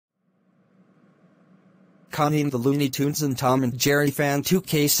Conning the Looney Tunes and Tom and Jerry Fan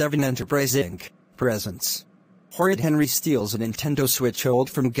 2K7 Enterprise Inc. presents Horrid Henry steals a Nintendo Switch OLED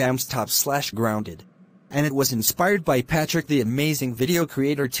from GameStop/grounded. And it was inspired by Patrick the Amazing Video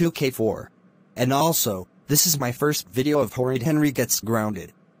Creator 2K4. And also, this is my first video of Horrid Henry gets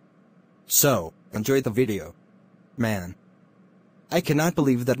grounded. So, enjoy the video. Man. I cannot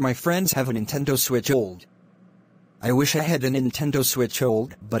believe that my friends have a Nintendo Switch OLED. I wish I had a Nintendo Switch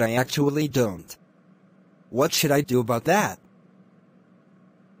OLED, but I actually don't. What should I do about that?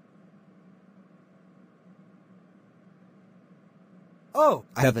 Oh,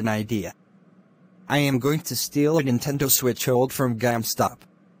 I have an idea. I am going to steal a Nintendo Switch OLED from GameStop.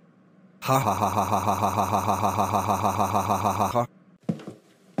 Ha ha ha ha ha ha ha ha ha ha ha ha ha ha ha ha ha.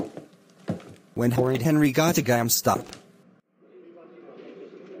 When Horrid Henry got to GameStop.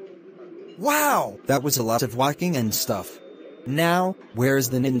 Wow, that was a lot of walking and stuff. Now, where is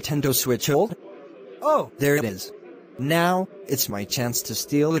the Nintendo Switch OLED? Oh, there it is. Now, it's my chance to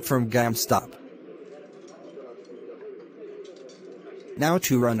steal it from GameStop. Now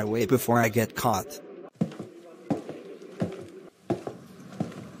to run away before I get caught.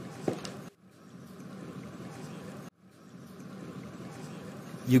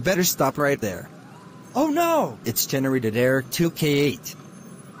 You better stop right there. Oh no! It's generated error 2K8.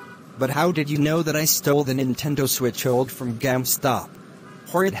 But how did you know that I stole the Nintendo Switch OLED from GameStop?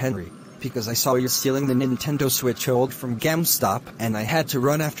 Horrid Henry, because I saw you stealing the Nintendo Switch OLED from GameStop, and I had to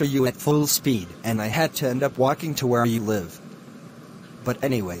run after you at full speed, and I had to end up walking to where you live. But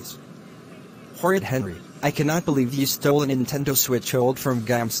anyways. Horrid Henry, I cannot believe you stole a Nintendo Switch OLED from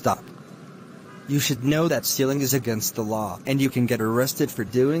GameStop. You should know that stealing is against the law, and you can get arrested for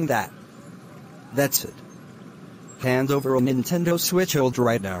doing that. That's it. Hand over a Nintendo Switch OLED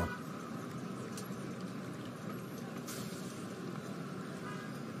right now.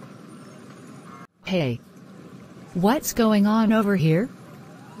 Hey. What's going on over here?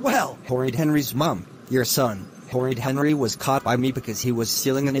 Well, Horrid Henry's mom, your son, Horrid Henry was caught by me because he was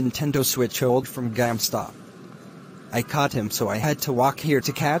stealing a Nintendo Switch OLED from GameStop. I caught him, so I had to walk here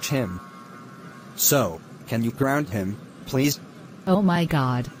to catch him. So, can you ground him, please? Oh my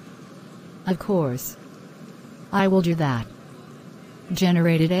god. Of course. I will do that.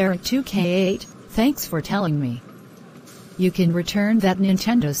 Generated error 2K8, thanks for telling me. You can return that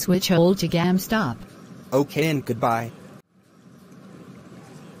Nintendo Switch OLED to GameStop. Okay, and goodbye.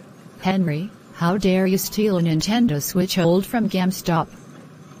 Henry, how dare you steal a Nintendo Switch OLED from GameStop?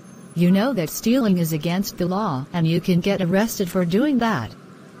 You know that stealing is against the law, and you can get arrested for doing that.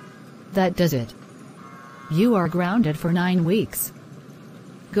 That does it. You are grounded for 9 weeks.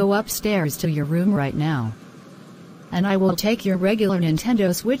 Go upstairs to your room right now. And I will take your regular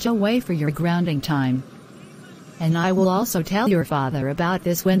Nintendo Switch away for your grounding time. And I will also tell your father about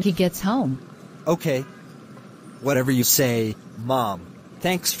this when he gets home. Okay. Whatever you say, Mom.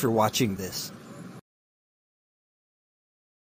 Thanks for watching this.